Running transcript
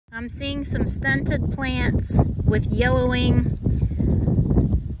I'm seeing some stunted plants with yellowing,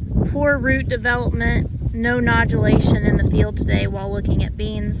 poor root development, no nodulation in the field today while looking at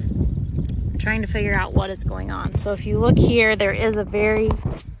beans. I'm trying to figure out what is going on. So if you look here, there is a very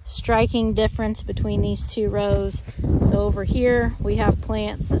striking difference between these two rows. So over here, we have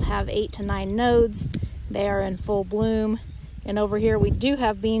plants that have 8 to 9 nodes. They are in full bloom. And over here, we do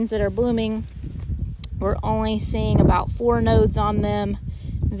have beans that are blooming. We're only seeing about 4 nodes on them.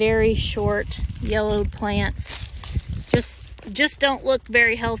 Very short, yellowed plants. Just don't look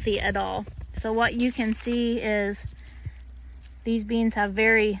very healthy at all. So what you can see is these beans have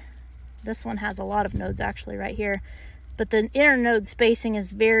this one has a lot of nodes actually right here, but the inner node spacing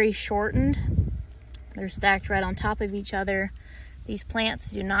is very shortened. They're stacked right on top of each other. These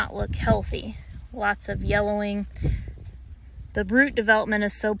plants do not look healthy. Lots of yellowing. The root development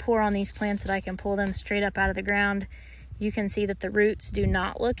is so poor on these plants that I can pull them straight up out of the ground. You can see that the roots do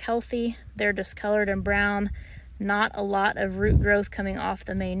not look healthy. They're discolored and brown. Not a lot of root growth coming off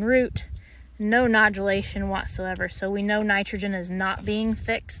the main root. No nodulation whatsoever. So we know nitrogen is not being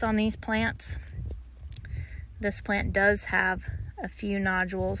fixed on these plants. This plant does have a few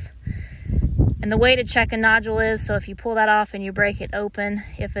nodules. And the way to check a nodule is, so if you pull that off and you break it open,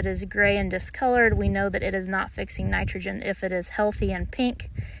 if it is gray and discolored, we know that it is not fixing nitrogen. If it is healthy and pink,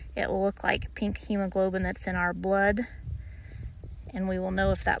 it will look like pink hemoglobin that's in our blood. And we will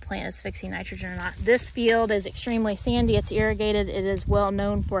know if that plant is fixing nitrogen or not. This field is extremely sandy. It's irrigated. It is well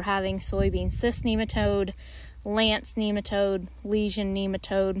known for having soybean cyst nematode, lance nematode, lesion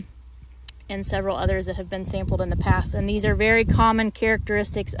nematode, and several others that have been sampled in the past. And these are very common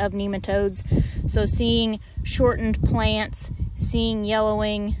characteristics of nematodes. So seeing shortened plants, seeing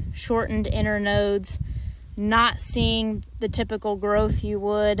yellowing, shortened inner nodes, not seeing the typical growth you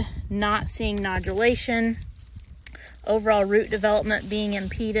would, not seeing nodulation, overall root development being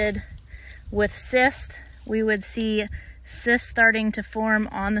impeded. With cyst, we would see cysts starting to form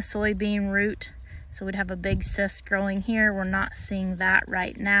on the soybean root. So we'd have a big cyst growing here. We're not seeing that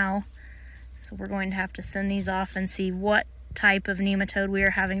right now. So we're going to have to send these off and see what type of nematode we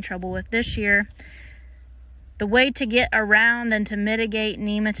are having trouble with this year. The way to get around and to mitigate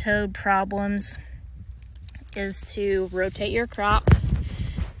nematode problems is to rotate your crop.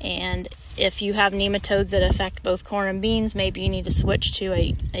 And if you have nematodes that affect both corn and beans, maybe you need to switch to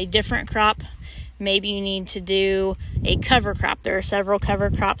a different crop. Maybe you need to do a cover crop. There are several cover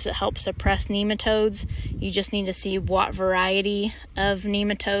crops that help suppress nematodes. You just need to see what variety of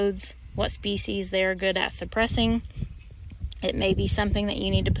nematodes, what species they are good at suppressing. It may be something that you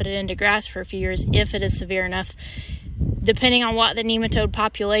need to put it into grass for a few years if it is severe enough. Depending on what the nematode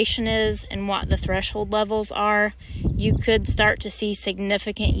population is and what the threshold levels are, you could start to see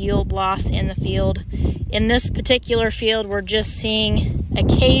significant yield loss in the field. In this particular field, we're just seeing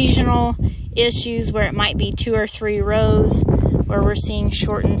occasional issues where it might be 2 or 3 rows where we're seeing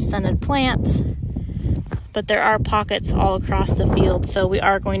shortened stunted plants, but there are pockets all across the field. So we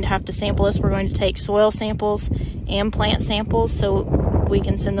are going to have to sample this. We're going to take soil samples and plant samples so we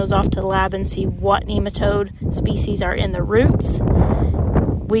can send those off to the lab and see what nematode species are in the roots.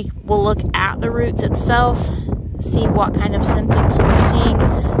 We will look at the roots itself, see what kind of symptoms we're seeing,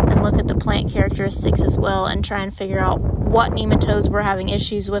 and look at the plant characteristics as well and try and figure out what nematodes we're having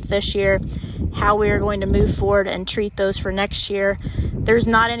issues with this year, how we are going to move forward and treat those for next year. There's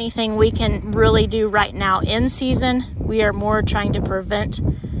not anything we can really do right now in season. We are more trying to prevent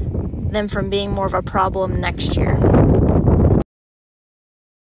them from being more of a problem next year.